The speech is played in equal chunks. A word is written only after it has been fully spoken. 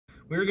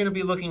we're going to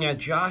be looking at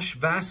Josh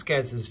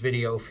Vasquez's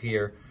video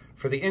here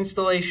for the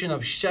installation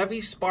of Chevy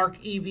Spark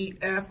EV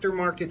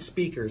Aftermarket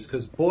speakers,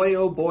 because boy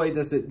oh boy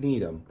does it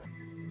need them.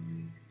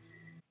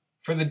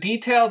 For the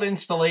detailed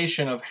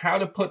installation of how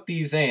to put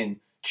these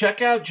in,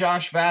 check out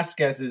Josh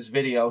Vasquez's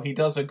video. He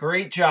does a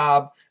great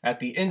job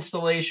at the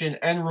installation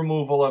and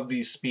removal of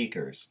these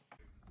speakers.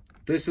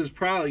 This is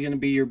probably going to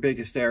be your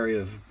biggest area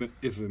of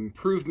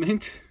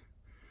improvement.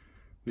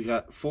 We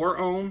got 4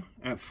 ohm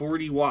at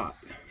 40 watt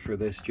for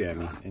this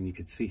jammy, and you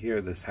can see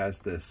here this has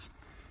this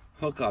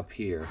hook up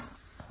here,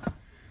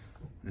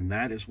 and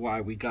that is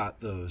why we got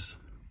those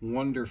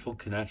wonderful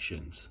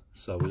connections,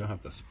 so we don't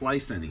have to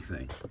splice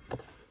anything.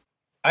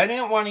 I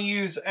didn't want to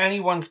use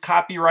anyone's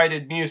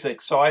copyrighted music,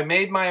 so I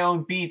made my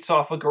own beats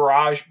off of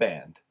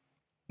GarageBand.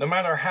 No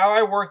matter how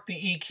I worked the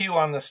EQ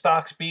on the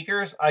stock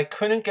speakers, I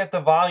couldn't get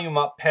the volume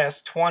up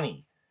past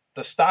 20.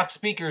 The stock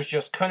speakers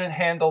just couldn't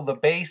handle the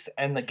bass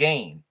and the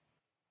gain.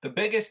 The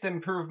biggest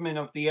improvement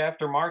of the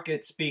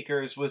aftermarket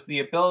speakers was the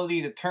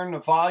ability to turn the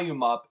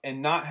volume up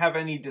and not have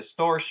any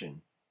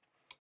distortion.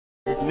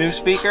 New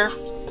speaker.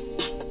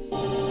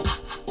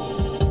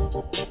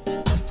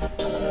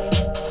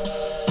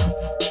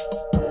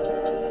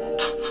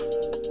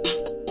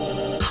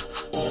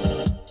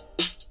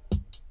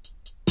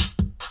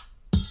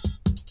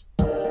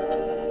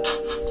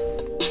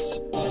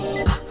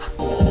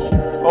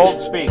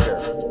 Old speaker.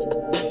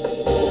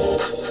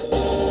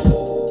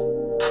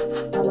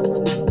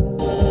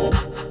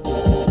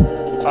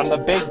 On the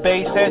big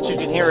bass heads, you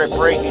can hear it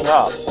breaking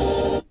up.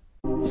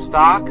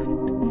 Stock.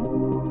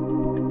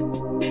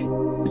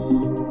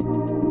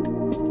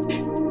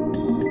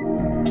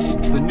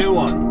 The new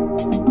one.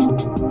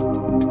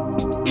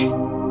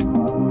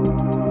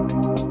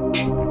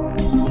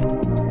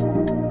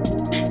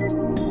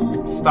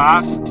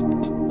 Stock.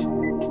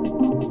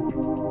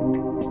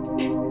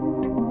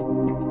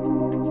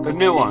 The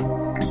new one.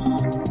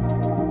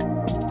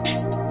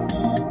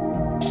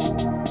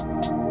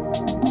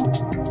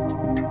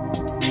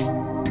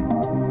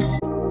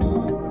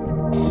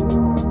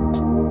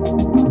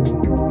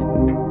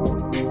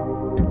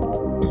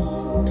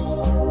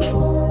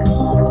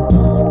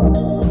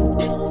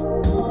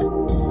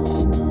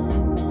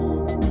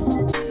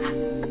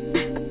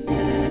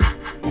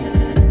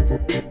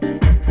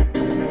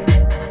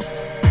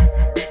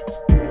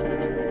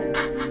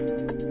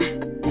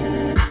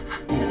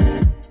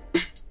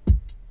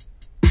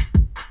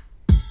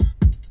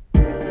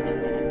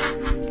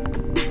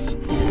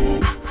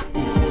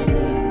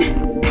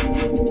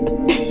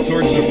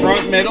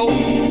 Middle.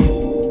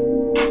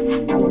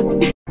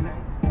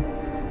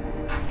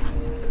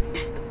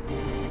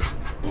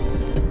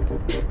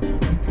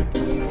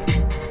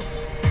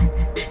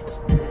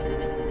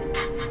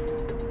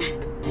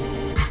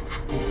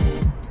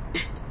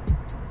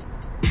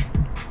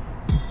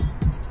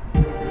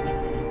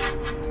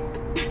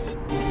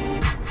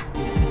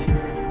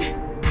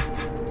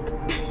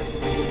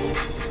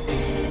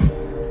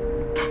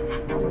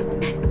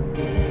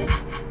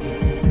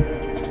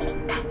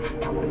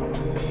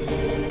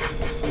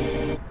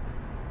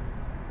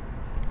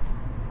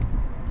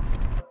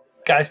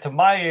 Guys, to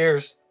my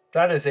ears,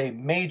 that is a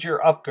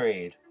major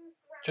upgrade.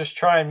 Just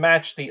try and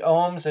match the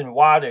ohms and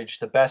wattage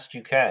the best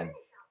you can.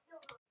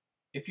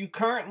 If you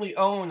currently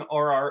own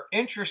or are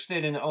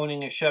interested in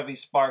owning a Chevy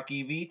Spark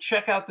EV,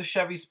 check out the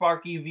Chevy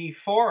Spark EV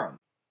forum.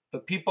 The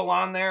people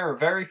on there are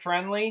very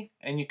friendly,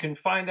 and you can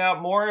find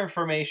out more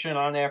information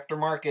on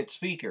aftermarket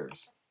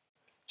speakers.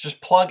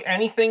 Just plug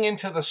anything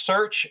into the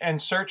search and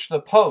search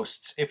the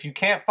posts. If you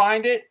can't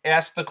find it,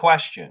 ask the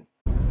question.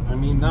 I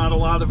mean, not a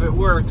lot of it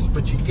works,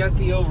 but you get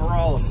the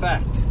overall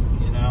effect,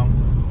 you know?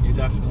 You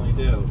definitely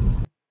do.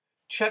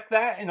 Check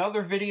that and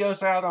other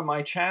videos out on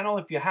my channel.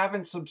 If you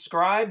haven't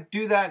subscribed,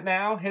 do that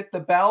now. Hit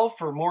the bell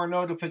for more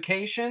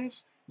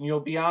notifications.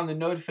 You'll be on the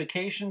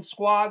notification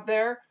squad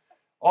there.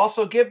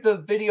 Also, give the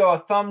video a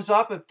thumbs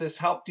up if this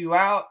helped you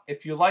out.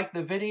 If you like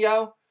the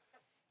video,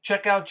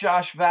 check out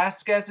Josh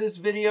Vasquez's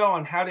video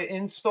on how to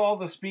install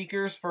the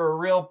speakers for a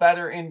real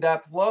better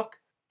in-depth look.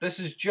 This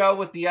is Joe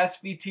with the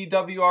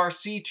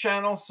SVTWRC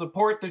channel.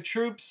 Support the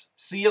troops.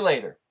 See you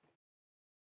later.